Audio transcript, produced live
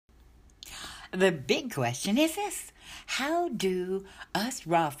The big question is this: how do us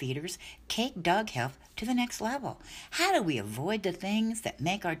raw feeders take dog health to the next level? How do we avoid the things that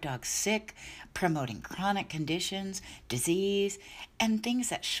make our dogs sick, promoting chronic conditions, disease, and things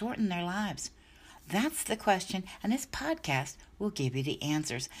that shorten their lives? That's the question, and this podcast will give you the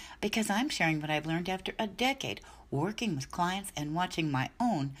answers because I'm sharing what I've learned after a decade working with clients and watching my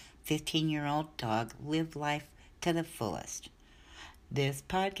own 15-year-old dog live life to the fullest. This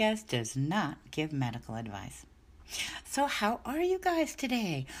podcast does not give medical advice. So how are you guys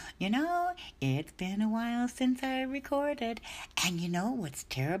today? It's been a while since I recorded. And you know what's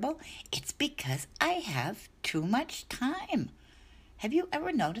terrible? It's because I have too much time. Have you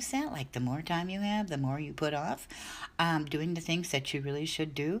ever noticed that? Like the more time you have, the more you put off doing the things that you really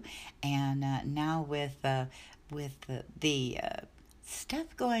should do. And now with the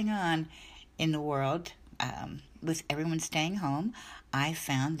stuff going on in the world, with everyone staying home, I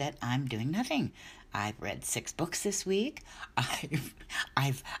found that I'm doing nothing. I've read 6 books this week.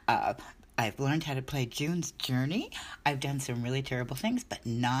 I've learned how to play June's Journey. I've done some really terrible things, but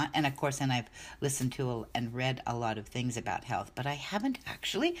not, and of course, and I've listened to and read a lot of things about health, but I haven't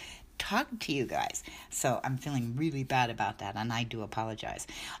actually talked to you guys. So I'm feeling really bad about that, and I do apologize.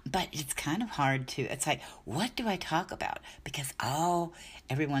 But it's kind of hard to, it's like, what do I talk about? Because all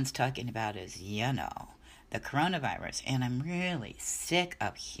everyone's talking about is, the coronavirus, and I'm really sick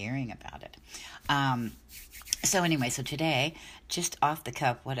of hearing about it. So today, just off the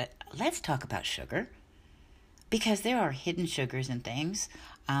cuff, let's talk about sugar, because there are hidden sugars and things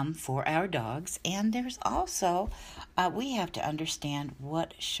for our dogs, and there's also, we have to understand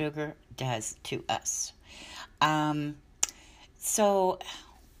what sugar does to us. So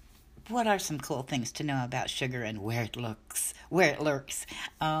what are some cool things to know about sugar and where it lurks,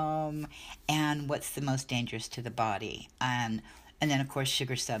 and what's the most dangerous to the body, and then of course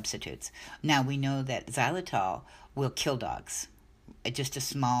sugar substitutes. Now we know that xylitol will kill dogs. Just a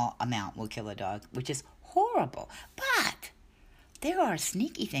small amount will kill a dog, which is horrible. But there are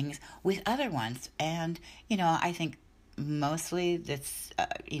sneaky things with other ones, and I think mostly that's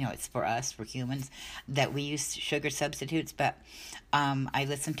it's for us, for humans, that we use sugar substitutes. But I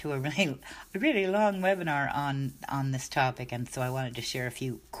listened to a really long webinar on this topic, and so I wanted to share a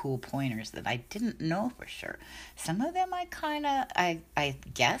few cool pointers that I didn't know for sure. Some of them I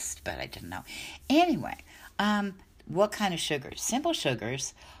guessed, but I didn't know. Anyway, what kind of sugars? Simple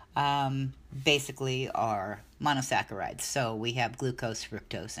sugars basically are monosaccharides. So we have glucose,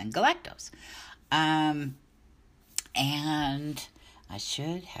 fructose, and galactose. And I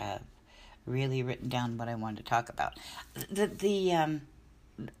should have really written down what I wanted to talk about.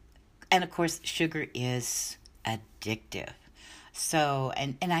 And of course, sugar is addictive. So,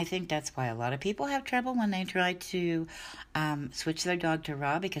 and I think that's why a lot of people have trouble when they try to switch their dog to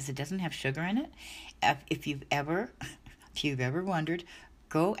raw, because it doesn't have sugar in it. If you've ever wondered,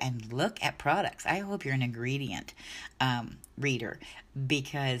 go and look at products. I hope you're an ingredient reader,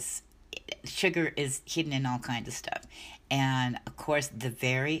 because sugar is hidden in all kinds of stuff. And of course, the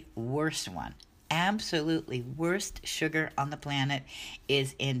very worst one, absolutely worst sugar on the planet,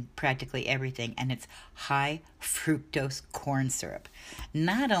 is in practically everything, and it's high fructose corn syrup.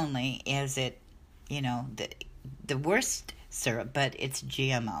 Not only is it, the worst syrup, but it's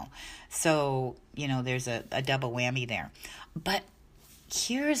GMO. So, there's a double whammy there. But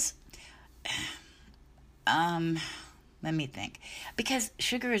here's let me think. Because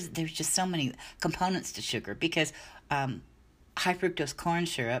there's just so many components to sugar. Because high fructose corn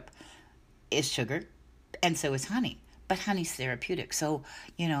syrup is sugar, and so is honey. But honey's therapeutic. So,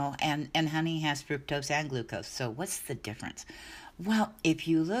 and honey has fructose and glucose. So what's the difference? Well, if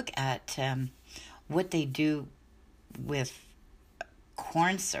you look at what they do with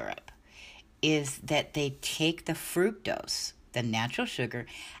corn syrup, is that they take the fructose, the natural sugar,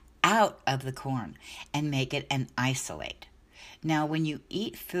 out of the corn and make it an isolate. Now, when you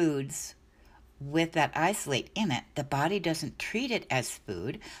eat foods with that isolate in it, the body doesn't treat it as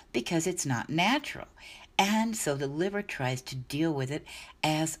food because it's not natural. And so the liver tries to deal with it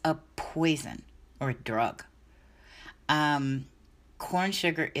as a poison or a drug. Corn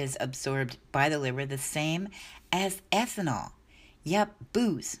sugar is absorbed by the liver the same as ethanol. Yep,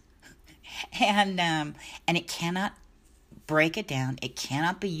 booze. And it cannot break it down. It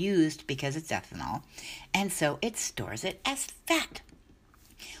cannot be used because it's ethanol, and so it stores it as fat.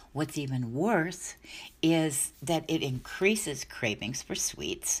 What's even worse is that it increases cravings for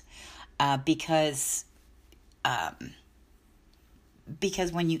sweets, because when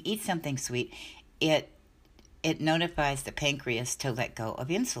you eat something sweet, it notifies the pancreas to let go of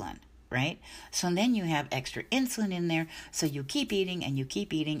insulin. right? So then you have extra insulin in there, so you keep eating and you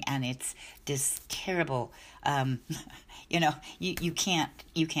keep eating, and it's this terrible, you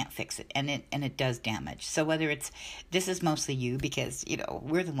can't fix it, and it does damage. So whether this is mostly you, because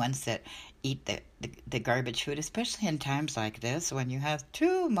we're the ones that eat the garbage food, especially in times like this when you have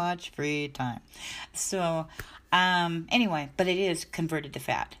too much free time. So anyway, but it is converted to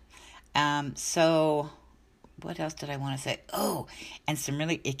fat. So what else did I want to say? Oh, and some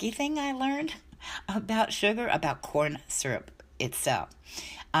really icky thing I learned about sugar, about corn syrup itself.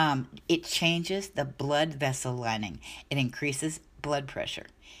 It changes the blood vessel lining. It increases blood pressure.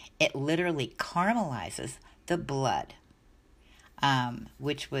 It literally caramelizes the blood,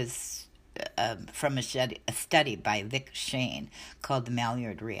 which was from a study by Vic Shane called the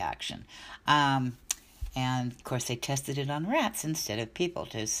Maillard reaction. And of course, they tested it on rats instead of people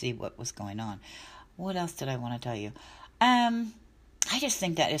to see what was going on. What else did I want to tell you? I just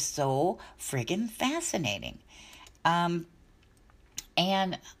think that is so friggin' fascinating. And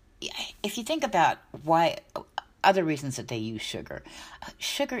if you think about why other reasons that they use sugar,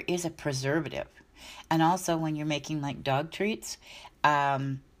 sugar is a preservative. And also when you're making like dog treats,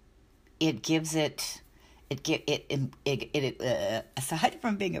 it gives it aside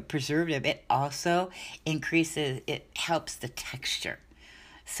from being a preservative, it also helps the texture,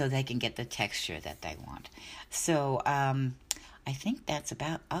 so they can get the texture that they want. So I think that's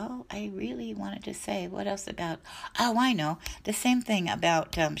about all I really wanted to say. What else about? Oh, I know. The same thing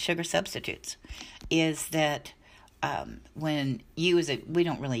about sugar substitutes is that when you use it, we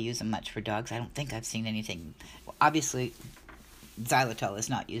don't really use them much for dogs. I don't think I've seen anything. Obviously, xylitol is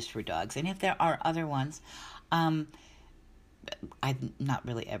not used for dogs. And if there are other ones, I've not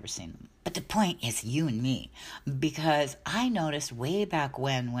really ever seen them. But the point is you and me, because I noticed way back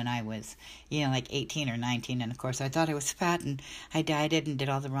when I was, like 18 or 19, and of course I thought I was fat and I dieted and did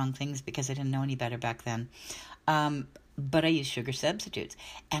all the wrong things because I didn't know any better back then. But I used sugar substitutes,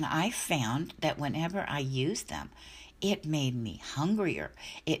 and I found that whenever I used them, it made me hungrier.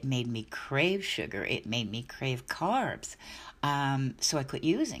 It made me crave sugar. It made me crave carbs. So I quit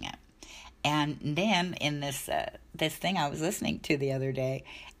using it. And then in this thing I was listening to the other day,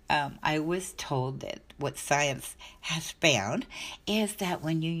 I was told that what science has found is that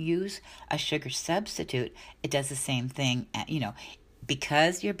when you use a sugar substitute, it does the same thing.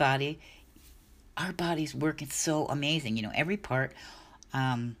 Because our bodies work so amazing. Every part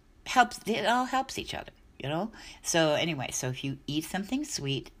helps. It all helps each other. So anyway, so if you eat something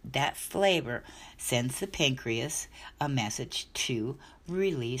sweet, that flavor sends the pancreas a message to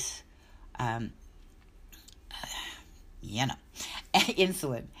release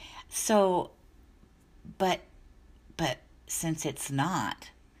insulin. So, but since it's not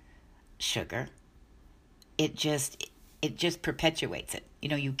sugar, it just perpetuates it.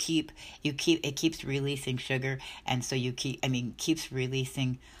 It keeps releasing sugar, and so keeps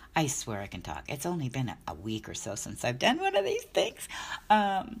releasing. I swear I can talk. It's only been a week or so since I've done one of these things.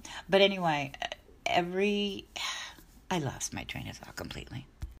 But anyway, I lost my train of thought completely.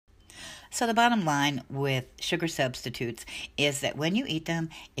 So the bottom line with sugar substitutes is that when you eat them,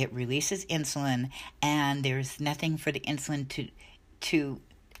 it releases insulin, and there's nothing for the insulin to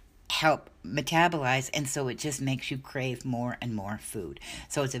help metabolize, and so it just makes you crave more and more food.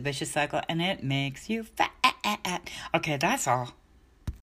 So it's a vicious cycle, and it makes you fat. Okay, that's all.